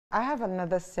I have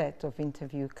another set of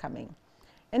interview coming.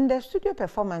 And the studio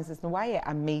performances, why are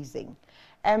amazing.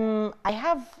 I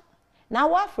have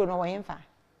now Afro no wayemfa.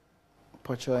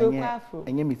 Pocho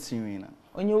enye mitiri na.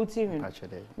 Onye utiri. Pocho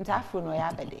de. Nta Afro no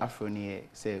ya bede. Afro ni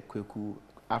say Kweku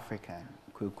African.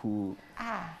 Kweku.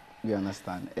 Ah. You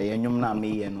understand? Enyum na me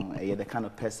ye no, the kind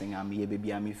of person I'm here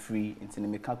baby I'm free until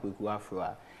me ka Kweku Afro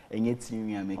a enye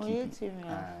tiri a make it. Onye tiri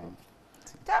Afro.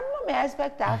 Tam no me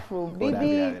expect Afro.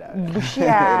 Bibi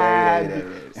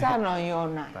bushia. San on you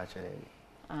na. Pocho de.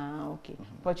 Ah, okay.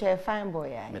 Pocho a fine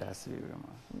boy. Me da see you.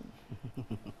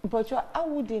 Pocho, I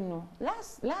wouldn't know.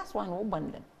 Last one, who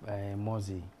band them?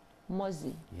 Moszi.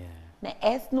 Moszi. Yeah. Na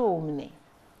S no mne.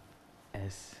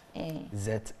 S.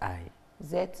 Z I.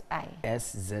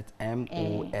 S Z M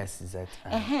O S Z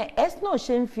I. S no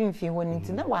shame fin when it's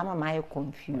na wa mama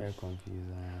confused. Very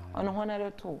confused. Ono ho na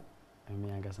do to. Me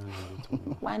agasa na do to.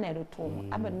 Why na do to?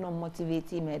 Abed no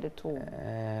motivate me do to.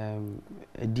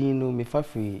 Dino me fa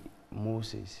free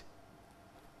Moses.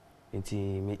 It's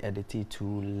me edit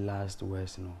two last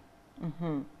words no.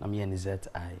 I'm here in Z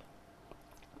I.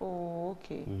 Oh,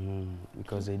 okay.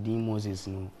 Because the Dean Moses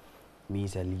no me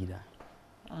is a leader.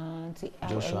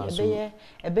 Joshua so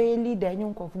a be leader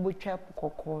you go for trap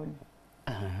kokon.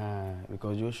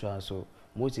 Because Joshua so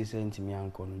Moses sent me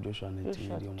uncle Joshua na ti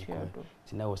di onko.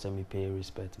 Ti na was me pay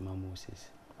respect ma Moses.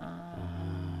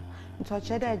 So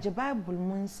cheda the Bible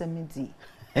mun semedi.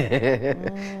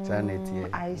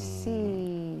 I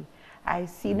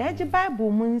see. Na the Bible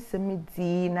mun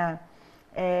semedi na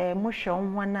mo hwe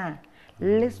onwa na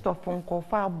list of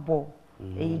nkofa abo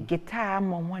guitar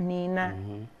mo hwani na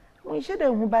we should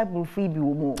have Bible free be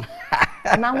wo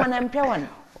na wana mpia wan.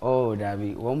 Oh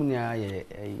David wo mu nya ye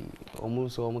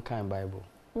almost all kind Bible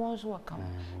won so waka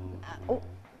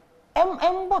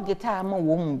bo guitar mo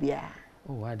wo mu bia.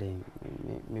 Oh why they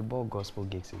me bought gospel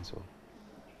gigs and so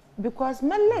because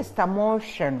me list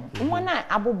emotion wana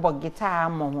abobo guitar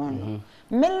mo hon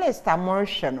me list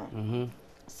emotion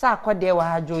sa kwade wa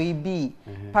hajo ibi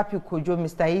Papi Kojo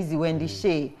Mr Easy Wendy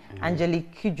Shea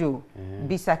Angelique Kijo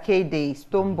Bisakede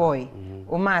Stone Boy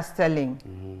Omar Sterling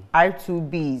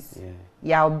R2Bs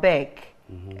Yao Beck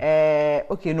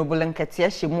okay no bolankatia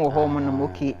shemu ho mo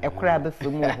okay ekura be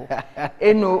fremu ho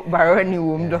eno barani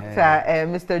wom Dr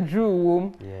Mr Drew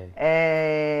wom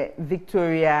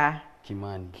Victoria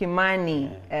Kimani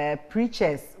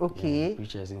preachers okay yeah,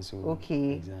 preachers and so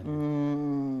okay exactly.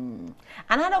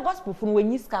 Another gospel fun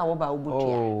when you ska wo ba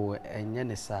obutia oh enye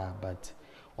ne sa but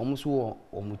almost wo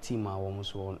team a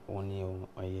almost on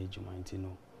ye juma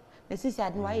ntino the sister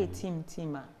had why team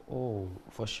oh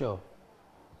for sure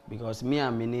because me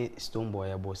and many Stone Boy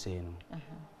abo say no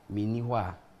me ni ho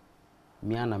a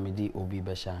me ana me di obi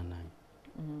be sha nan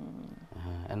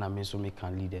and I mean so me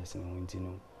can leaders no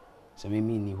ntino so me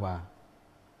ni ho a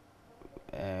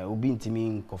obi ntimi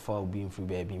nkofa obi mfiri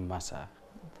baby massa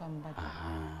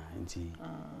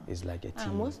it's like a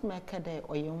team most make there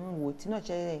oyun wo ti no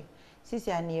che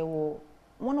sisi ane wo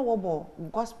won wo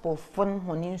gospel fun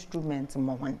hon instrument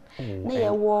mo hon na ye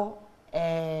wo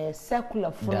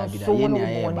secular fun so won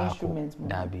wo instrument mo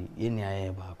dabi yeni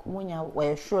aye ba ko wonya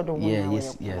we sure do wonya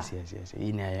yes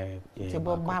yeni aye te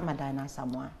bo ba madan na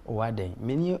samoa o wa den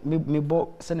me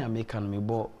bo se na me kan me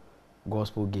bo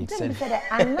gospel gigs said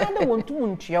another one to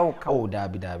muntua o ka oh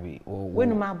dabi oh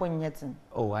wenu ma bonyetin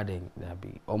oh aden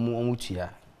dabi omutua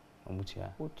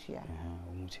omutia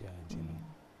ntino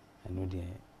I know the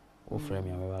o frame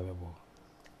ya we be bo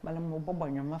bala mo bobo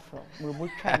nyama fro mo bo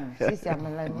twan sisi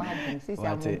amala imagine sisi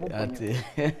amobo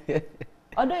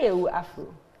odo ye wu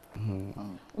Afro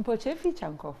mpoche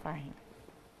feature nko fine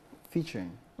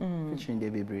Featuring the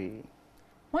baby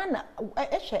one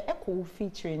echo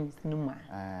featuring numa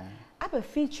aba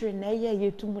featuring na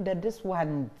ye to that this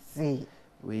one say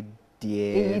we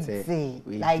dear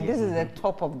like this is the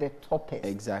top of the toppest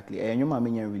exactly and your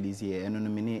mama release here and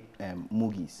on mini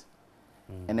Moogies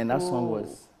and then that song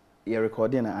was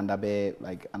recording under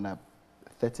like under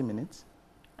 30 minutes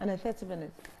under 30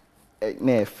 minutes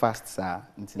no fast sir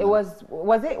it was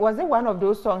it one of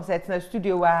those songs that's in the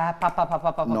studio where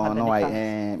papa no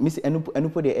I miss enu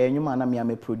put the enyuma na me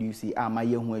am produce my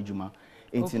ye hu adwuma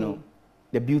you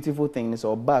the beautiful thing is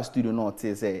our studio no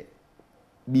say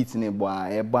beat ne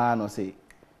boa no say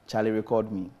Charlie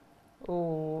record me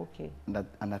oh okay that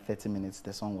under 30 minutes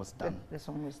the song was done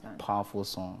powerful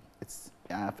song it's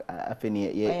I feel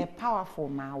yeah powerful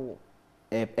mawo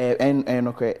and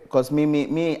okay cuz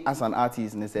me as an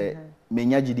artist ne say me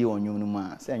nyagide onwum no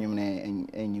ma say onwum na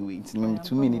anyway it's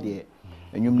to me there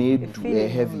onwum na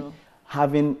heavy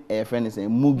having a friend is saying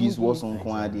Moogies was on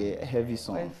a heavy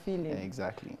song.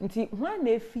 Exactly. When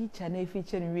they feature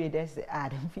we that's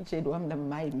Adam featured one of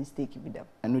my mistake with them.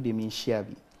 I know they mean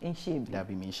shabby. That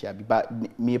be mean shabby. But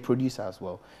me a producer as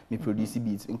well. Me produce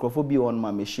beats. In be on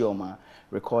my sure my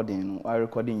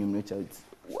recording you know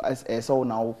as all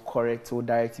now correct or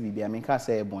direct baby. I mean can't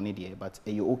say bonny there, but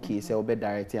you okay say be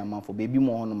direct amount for baby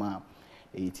more on my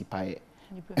 80 pie.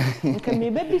 Nka me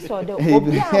baby so de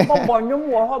obi a bobbo nwom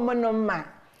wo ho mo ma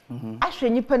ahwe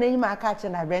nipa na nyima aka che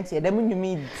na rent ye dem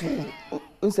nwumi di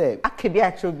unse akabi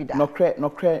a che obi da no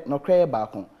kre ba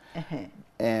kon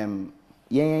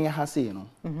yen ha say no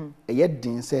ye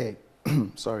din say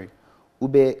sorry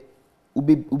ube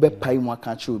pai mu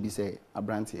aka che obi say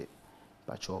abrante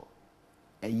bacho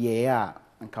ye a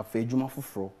nka fa adwuma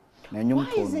foforo na nwom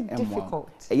to emwa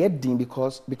ye din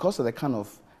because of the kind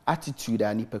of attitude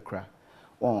and nipa kra.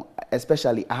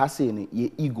 Especially I have seen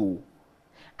your ego.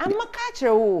 I'm a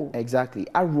catcher. Exactly,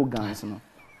 arrogance. No.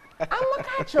 I'm a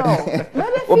catcher.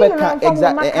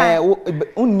 Exactly.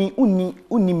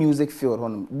 Uni music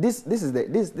field. This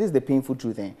is the painful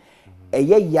truth.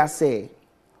 Ya say,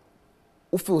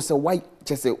 u feel say why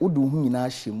just say udu hu nyina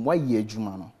shim why ye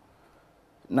adwuma no.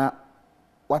 Na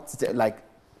what's like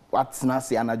what's na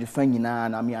say anaju fan nyina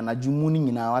na me anaju mu ni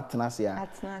nyina what na say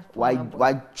why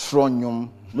tronyum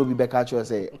no be better to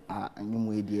say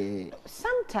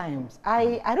sometimes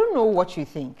I don't know what you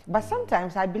think, but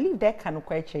sometimes I believe that can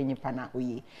quite change pana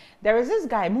oye. There is this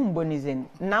guy Mumbonizen,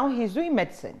 now he's doing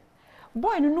medicine.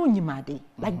 Boy no nyimade,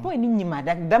 like boy ni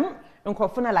nyimade, them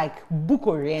nkofuna like book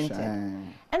oriented.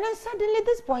 And then suddenly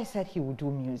this boy said he would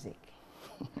do music.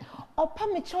 At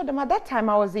that time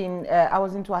I was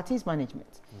into artist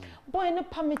management. Boy no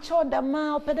pamicho da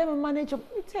ma opedem manager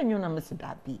me tell you na Mr.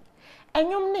 Dabi.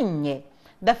 Enyom nenye.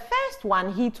 The first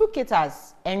one he took it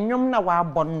as enyom na wa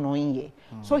bon no ye.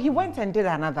 So he went and did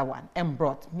another one and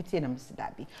brought me tell Mr.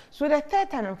 Dabi. So the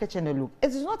third time I'm catching the look. It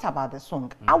is not about the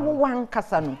song. Awo wan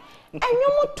kasa no.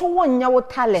 Enyom to wonya wo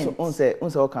talent. So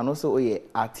unse can also oye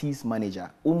artist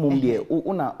manager. Umum de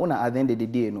una at the end of the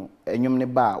day no enyom ne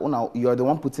ba una you're the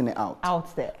one putting it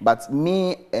out there. But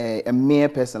me a mere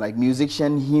person like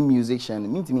musician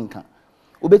me to me can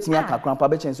ubetimi aka krampa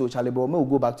be chen so chale bro me will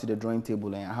go back to the drawing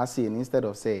table and I say instead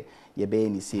of say ye be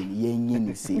ni say ye nyi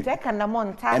ni say take na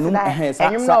mon task that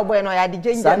enyum na oboy no ya de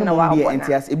jenje na wa bona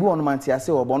entias ebi won man tias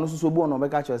say obo no so ebi won be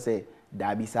ka cho say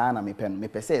da bi sa na me pen me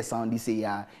pe say sound say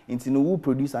ya enti no who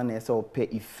producer na say pe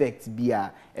effect bi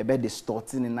a e be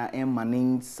distorting na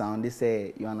emanating sound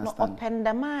say you understand no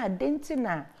opendama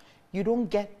dentina you don't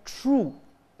get true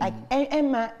like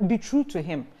Emma be true to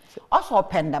him. Also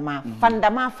pendama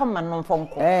fandama fama non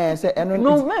fonko say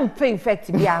no man pay effect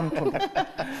bi anto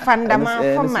fandama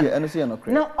fama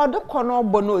no odoko no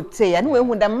obo no te ya no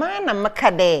ehu da man na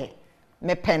meka de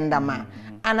me pendama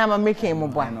ana ma make mo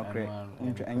bwa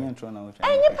anya ntro na wo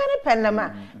anya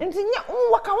pendama nti nya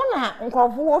waka wona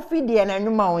nkofo wo fidie na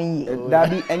nwuma won yi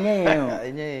dabi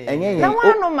enye na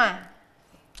wano ma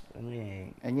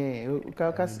enye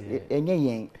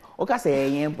enye okay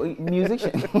say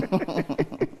musician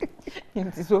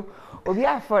so obi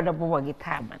Afro da bo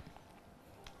guitar man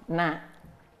na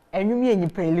enwum ye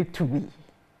nyipa ele to be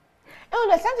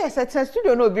the sometimes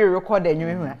studio no be record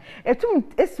enwum ha etum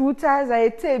esiwuta za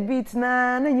ete beat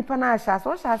na nyipa na asha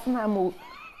so na mo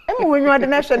wenyu ade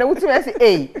na hwe na wutu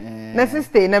say na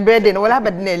sister na birthday na wala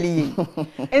bad na eli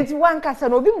enti wan kasa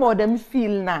no obi more them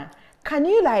feel na can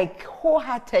you like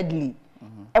wholeheartedly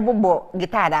ebobo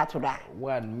guitar that to that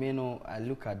one me no I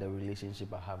look at the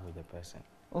relationship I have with the person.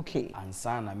 Okay. And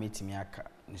son I meet me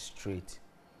straight.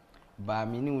 But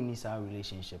me no need our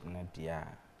relationship na dia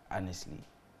honestly.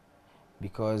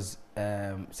 Because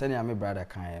send my brother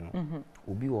kan no.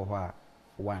 Obi wo ho a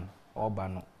one oba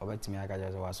no obetimi aka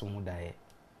just waso mu dae.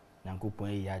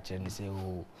 Nyankopon e ya kire ni say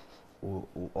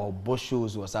o bo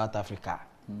shows was South Africa.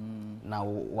 Now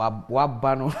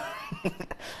waba no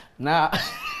now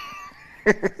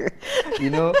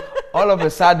you know all of a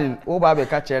sudden oba be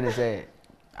catch and say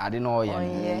I didn't know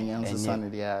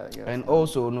and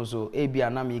also no so ebi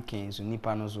anami ken so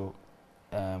nipa no so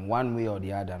one way or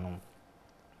the other no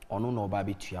ono no oba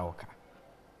be tua oka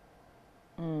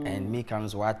and me can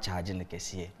so what charging the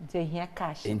kese they hear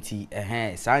cash enti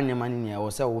san nyama ni wo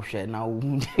say wo hwe na wo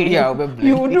ya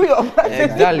you do your part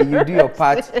exactly you do your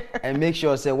part and make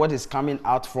sure say what is coming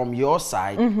out from your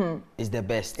side is the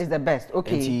best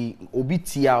okay enti obi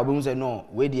tia obi say no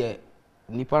we there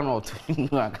nipa no to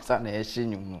akasa na e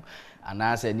hyenyum no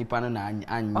ana say nipa no na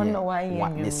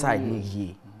anye ne side ni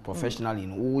ye professionally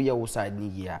no wo ye wo side ni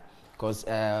ye because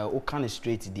o can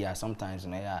straight there sometimes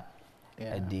no ya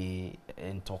the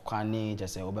intokane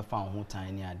just say obefa ho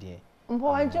tan ni ade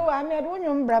mbo anje wa me do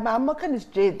nyum bra ba maka ni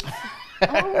straight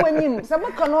am wanim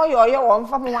some can no yo won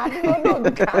fa mo ade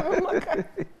no kan maka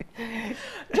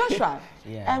Joshua,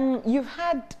 you've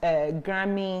had a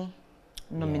Grammy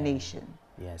nomination.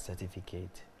 Yeah,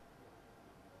 certificate.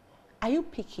 Are you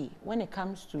picky when it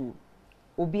comes to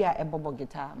Obia Ebobo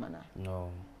guitar mana? No.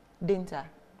 Dinta?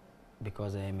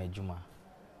 Because I am a Juma.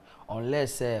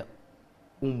 Unless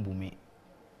umbumi.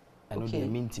 I know they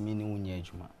mean to me unye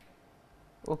Juma.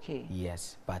 Okay.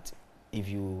 Yes, but if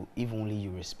only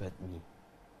you respect me,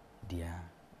 dear,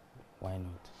 why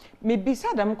not? Maybe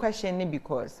Sadam question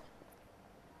because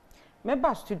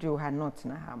my studio had not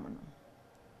na harmony.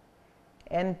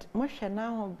 And Moshe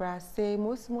now bra say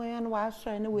most moyan was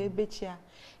trying away bitcha.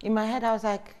 In my head I was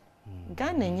like,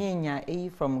 Ghana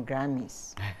nyenya from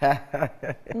Grammys.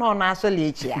 No, na so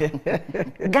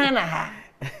lechia. Ghana ha.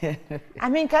 I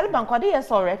mean Caliban Kwadi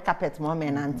saw red carpet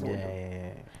moment and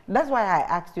that's why I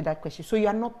asked you that question. So you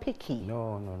are not picky.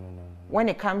 No. When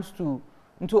it comes to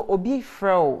obi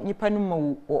fro nipa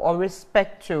no or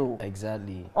respect to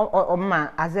exactly or ma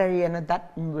azari and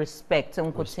that respect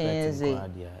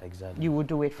exactly you would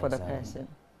do it for the person.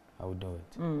 I would do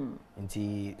it.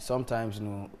 Until sometimes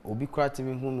obi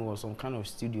creative who was some kind of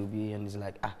studio be and it's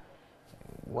like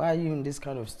why are you in this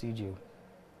kind of studio?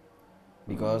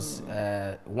 Because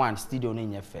one studio no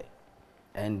nyefe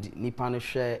and nipa no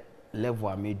share level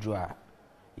a medra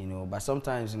but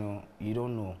sometimes you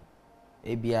don't know.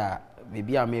 Maybe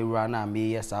I may run a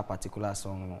yes a particular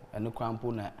song and no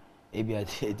crampo na maybe a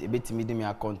bit me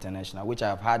a international, which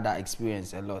I've had that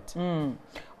experience a lot.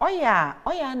 Oh yeah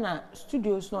na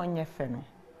studios no onye fe no.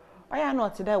 Oh yeah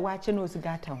not today watching us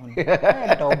gata hon.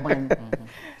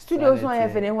 Studios no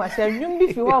onye fe ne ho say nwum bi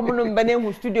fi ho mo no mba na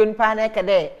hu studio npa na ka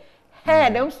dey.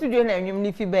 Hey, them studio na nwum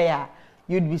ni fi be ya,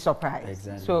 you'd be surprised.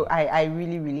 Exactly. So I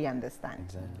really understand.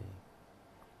 Exactly.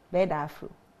 Bed Afro.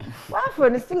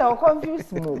 Afro is still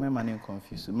confused mo. My man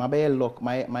confused. My be lock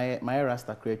my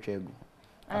rasta create chegu.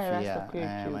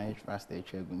 My rasta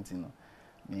chegu ntino.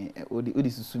 Me odi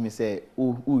susu me say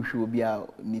o hwe obi a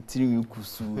me tiri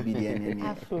kusu bi de ene.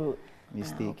 Afro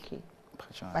mistake. Okay.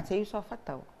 But you so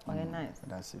fatal. Very nice.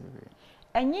 That's it.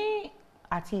 Any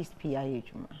artist PI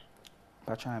Juma.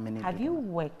 Have you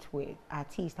worked with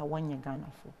artists that one year Ghana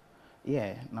for?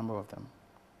 Yeah, number of them.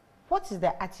 What is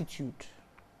the attitude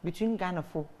between Ghana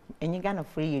for and Ghana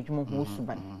for Ejuma who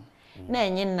suban? Na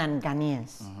enye nan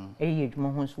Ghanaians.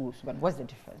 Ejuma who suban. What's the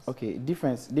difference? Okay,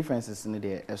 differences in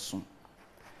there esum.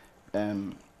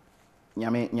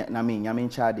 Nyame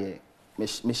ncha de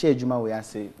me share ejuma we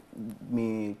say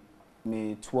me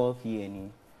 12th year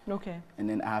ni. Okay. And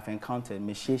then I have encountered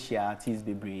me share artists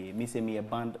bebre. Me say me a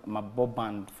band, my bob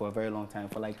band for a very long time,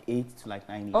 for like 8 to like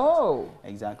 9 years. Oh.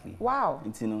 Exactly. Wow.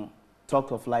 It's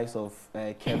talk of lives of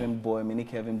Kevin Boy, many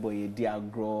Kevin Boy,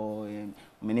 Diagro,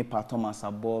 many Pat Thomas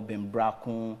Abo, Ben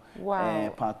Bracon,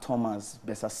 wow. Pat Thomas,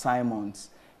 Bessa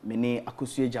Simons, many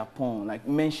Akusue Japan, like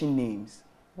mention names.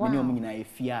 Wow. Many omina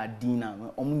Efia Dina,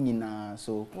 omina.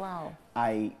 So wow.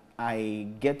 I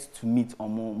get to meet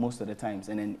most of the times,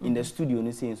 and then in the studio,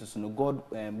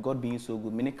 God being so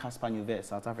good, many Casper Newvert,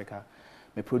 South Africa,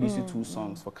 me produced 2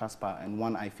 songs for Casper, and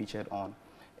one I featured on.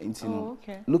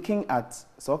 Okay. Looking at,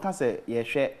 so I can say, yeah,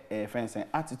 share friends and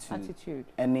attitude.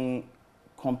 And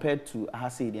compared to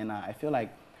Ahase, I feel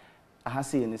like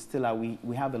Ahase and Stella,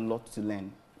 we have a lot to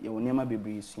learn. You will never be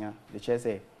breeze, yeah. The chair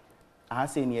say,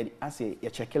 Ahase, you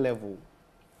check a level.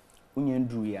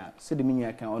 So the meaning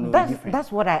I can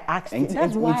that's what I asked him.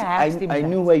 That's why I asked him. I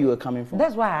knew where you were coming from.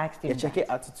 That's why I asked him. You check it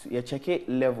attitude, you check it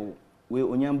level. We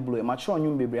onion blue. Much on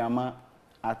you baby ama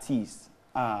artists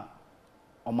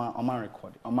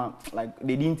record. Like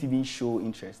they didn't even show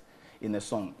interest in the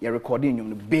song. You're recording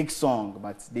the big song,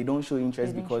 but they don't show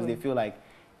interest because they feel like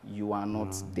you are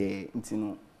not there.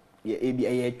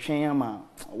 Yeah, train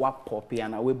what poppy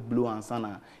and we blue and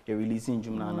sana you're releasing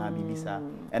Jumna na Bibisa.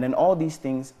 And then all these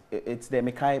things, it's there.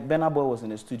 Mekai Benaboy was in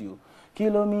the studio.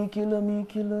 Kilometer.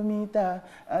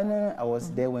 And I was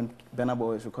there when Benaboy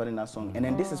was recording that song. And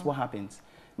then this is what happens.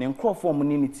 Then crop for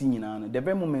money the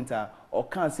very moment or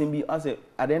can't sing be as at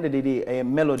the end of the day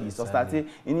melodies or started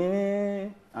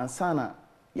in and sana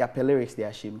ya lyrics they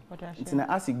are shame. It's in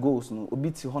as it goes no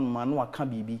obiti hon man no aka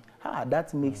bibi.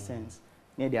 That makes sense.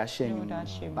 They are sharing.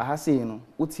 But I say,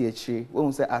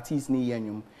 when say artists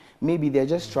need maybe they're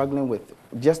just struggling with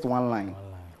just one line.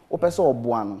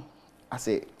 Opeso I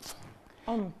say,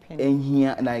 and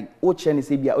here like Ochen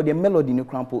say, or the melody no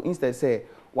crampo. Instead say,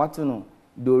 what to know?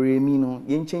 Do re mi no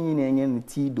yen changing yen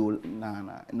ti do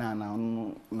na.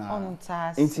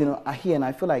 I hear and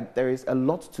I feel like there is a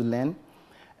lot to learn.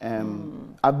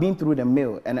 I've been through the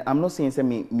mill, and I'm not saying say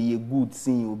me a good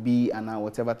scene will be and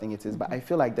whatever thing it is, but I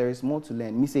feel like there is more to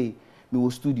learn. Me say me will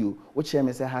studio. What share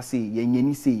me say ha say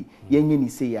yenye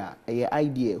say ya a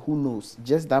idea. Who knows?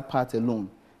 Just that part alone.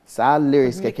 Sa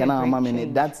lyrics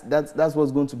that's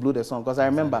what's going to blow the song. Because I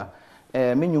remember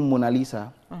Mona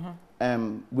Lisa.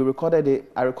 We recorded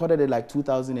it. I recorded it like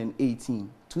 2018,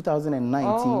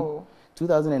 2019.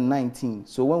 2019.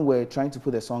 So when we're trying to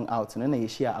put the song out, and then I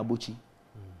share Abuchi.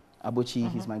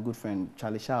 Abuchi, he's my good friend.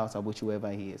 Charlie shouts Abuchi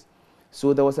wherever he is.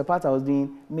 So there was a part I was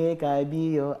doing, make I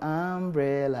be your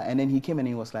umbrella. And then he came and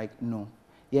he was like, no.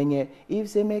 Yeah. If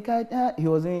say make I, he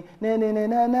was doing, na na na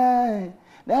na na,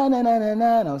 na na na na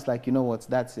na. And I was like, you know what,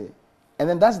 that's it. And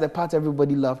then that's the part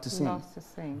everybody loves to sing.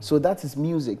 So that is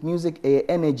music. Music,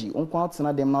 energy.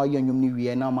 Them now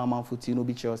now mama no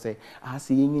be say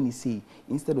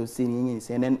instead of saying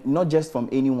and then not just from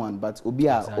anyone, but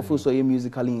obia also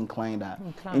musically inclined.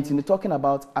 And talking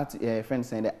about friends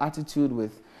saying the attitude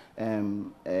with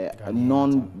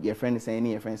non your friends saying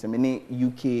your friends mini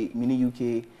UK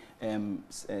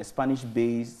Spanish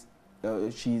based.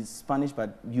 She's Spanish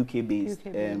but UK based.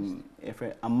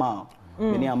 Amal.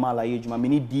 Many Amala Yejuma,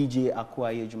 many DJ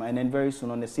Aqua Yejuma, and then very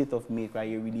soon on the 6th of May,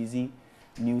 I release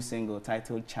new single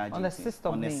titled Charge. On the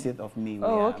 6th of May.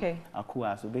 Oh, okay.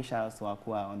 Aqua, so big shout out to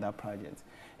Aqua on that project.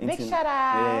 Big shout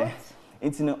out.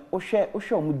 It's in Oshe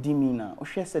Mudimina,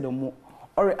 Oshe said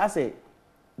or I say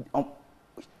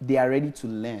they are ready to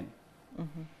learn.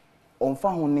 On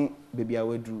Fahone, baby, I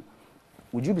will do.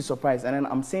 Would you be surprised? And then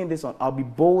I'm saying this on, I'll be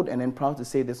bold and then proud to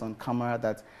say this on camera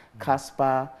that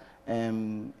Casper,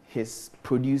 his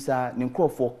producer,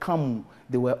 for Kamu,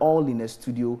 they were all in the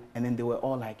studio and then they were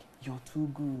all like, you're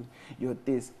too good, you're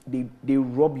this. They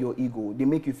rob your ego. They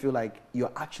make you feel like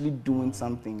you're actually doing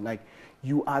something, like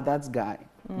you are that guy.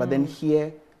 But then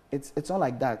here, it's not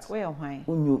like that. Well, why?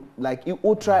 When you like you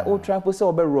try to say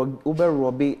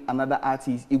rob another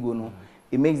artist ego no.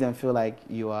 It makes them feel like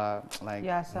you are like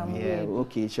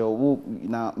okay, sure.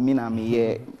 Now me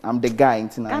I'm the guy in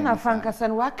Ghana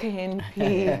Frankasan Waken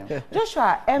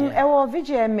Joshua our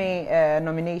VGMA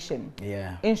nomination.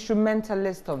 Yeah.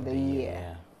 Instrumentalist of the year.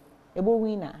 Yeah. Ebo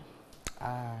winner.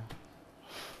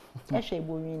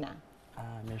 Ebo winner.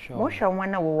 Me sure. Mo sure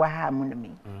one na wo ha mo na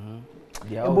me.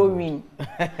 Ebo win.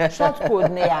 Short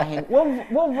code na ya hen.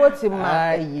 Wo vote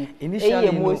ma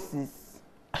initially Moszi.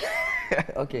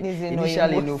 Okay.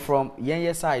 Initially, no, from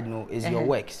your side, no, is your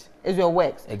works. Is your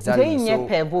works. Exactly.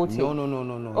 So,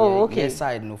 no. Oh, okay. Your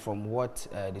side, no, from what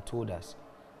they told us,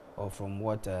 or from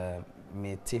what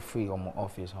me take free on my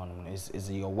office,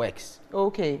 is your works.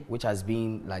 Okay. Which has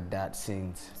been like that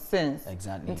since.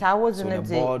 Exactly. I was in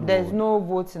there's no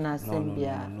voting assembly.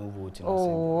 No voting assembly.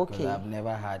 Oh, okay. Because I've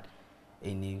never had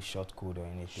any short code or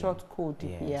anything. Short code,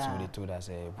 yeah. So they told us.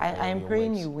 I'm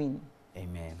praying you win.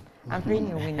 Amen. I'm praying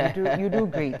you win. You do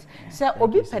great. So,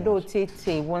 obi pedo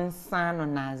tete one son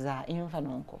on Naza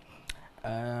infanonko.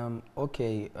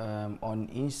 Okay. On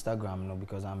Instagram, no,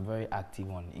 because I'm very active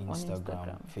on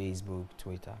Instagram, Facebook,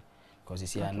 Twitter. Because you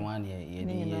see, I know one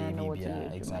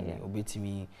exactly. Obi to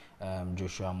me,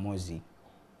 Joshua Moszi,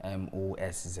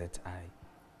 Moszi.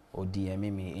 Or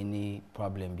DM me any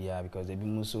problem because they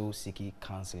be so seeking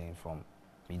counseling from.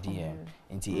 DM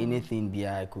into anything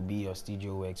BI could be your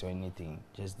studio works or anything,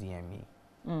 just DM me.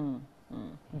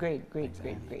 Great.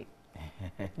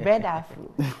 Bread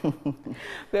Afro.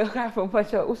 Welcome from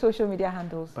Pacho. Social media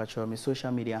handles. Pacho, my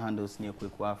social media handles near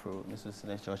Kweku Afro. Mr.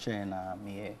 Celestial and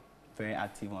me very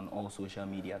active on all social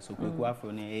media. So Kweku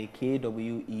Afro ne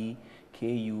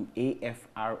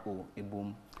KWEKUAFRO a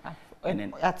boom. And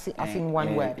then that's in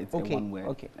one word. It's one word.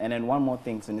 Okay. And then one more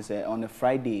thing. So say on a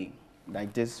Friday.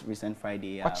 Like this recent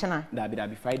Friday, that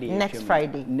be Friday. Next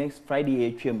Friday,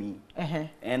 me.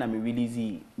 And I'm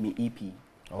releasing me EP.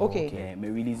 Okay. Me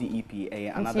releasing EP.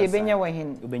 Another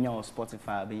Ubenya on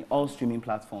Spotify, all streaming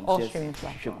platforms. All streaming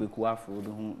platforms. Kweku Afro,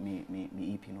 me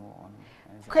EP no on.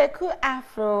 Kweku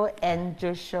Afro and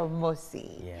Joshua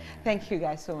Moszi. Yeah. Thank you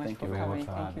guys so much for coming.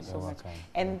 Thank you so much.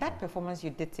 And that performance you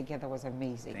did together was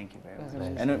amazing. Thank you very much.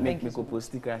 And don't make me go post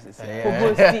stickers.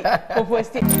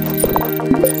 Post